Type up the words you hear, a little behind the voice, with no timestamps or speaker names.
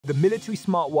The military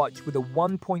smartwatch with a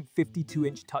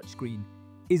 1.52-inch touchscreen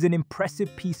is an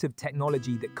impressive piece of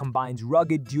technology that combines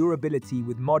rugged durability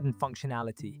with modern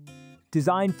functionality.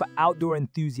 Designed for outdoor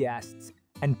enthusiasts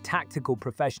and tactical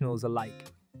professionals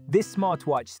alike, this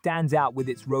smartwatch stands out with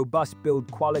its robust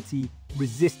build quality,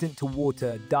 resistant to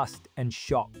water, dust, and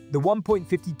shock. The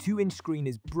 1.52-inch screen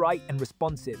is bright and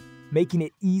responsive, making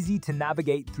it easy to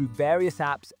navigate through various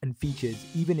apps and features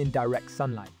even in direct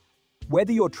sunlight.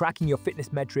 Whether you're tracking your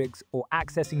fitness metrics or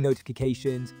accessing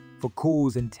notifications for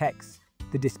calls and texts,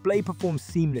 the display performs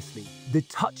seamlessly. The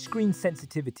touchscreen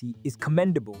sensitivity is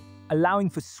commendable, allowing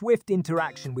for swift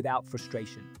interaction without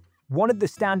frustration. One of the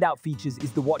standout features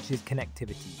is the watch's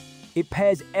connectivity. It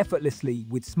pairs effortlessly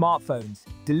with smartphones,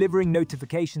 delivering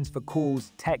notifications for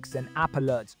calls, texts, and app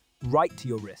alerts right to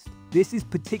your wrist. This is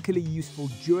particularly useful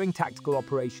during tactical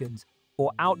operations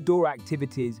or outdoor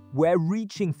activities where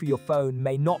reaching for your phone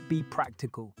may not be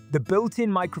practical. The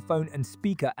built-in microphone and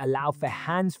speaker allow for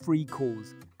hands-free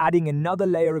calls, adding another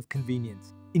layer of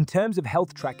convenience. In terms of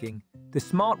health tracking, the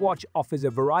smartwatch offers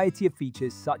a variety of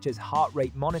features such as heart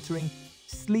rate monitoring,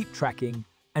 sleep tracking,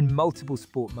 and multiple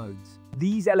sport modes.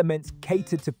 These elements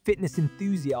cater to fitness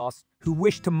enthusiasts who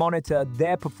wish to monitor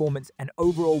their performance and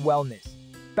overall wellness.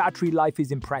 Battery life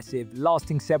is impressive,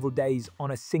 lasting several days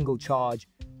on a single charge,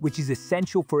 which is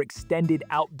essential for extended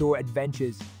outdoor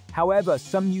adventures. However,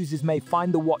 some users may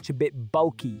find the watch a bit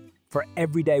bulky for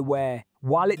everyday wear,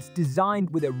 while it's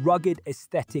designed with a rugged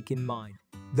aesthetic in mind.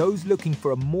 Those looking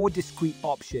for a more discreet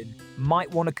option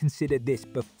might want to consider this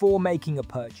before making a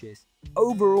purchase.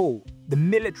 Overall, the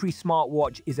military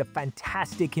smartwatch is a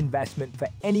fantastic investment for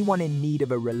anyone in need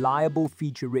of a reliable,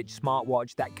 feature-rich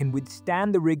smartwatch that can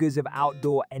withstand the rigors of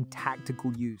outdoor and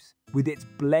tactical use. With its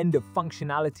blend of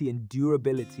functionality and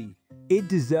durability, it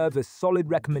deserves a solid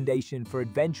recommendation for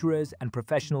adventurers and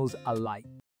professionals alike.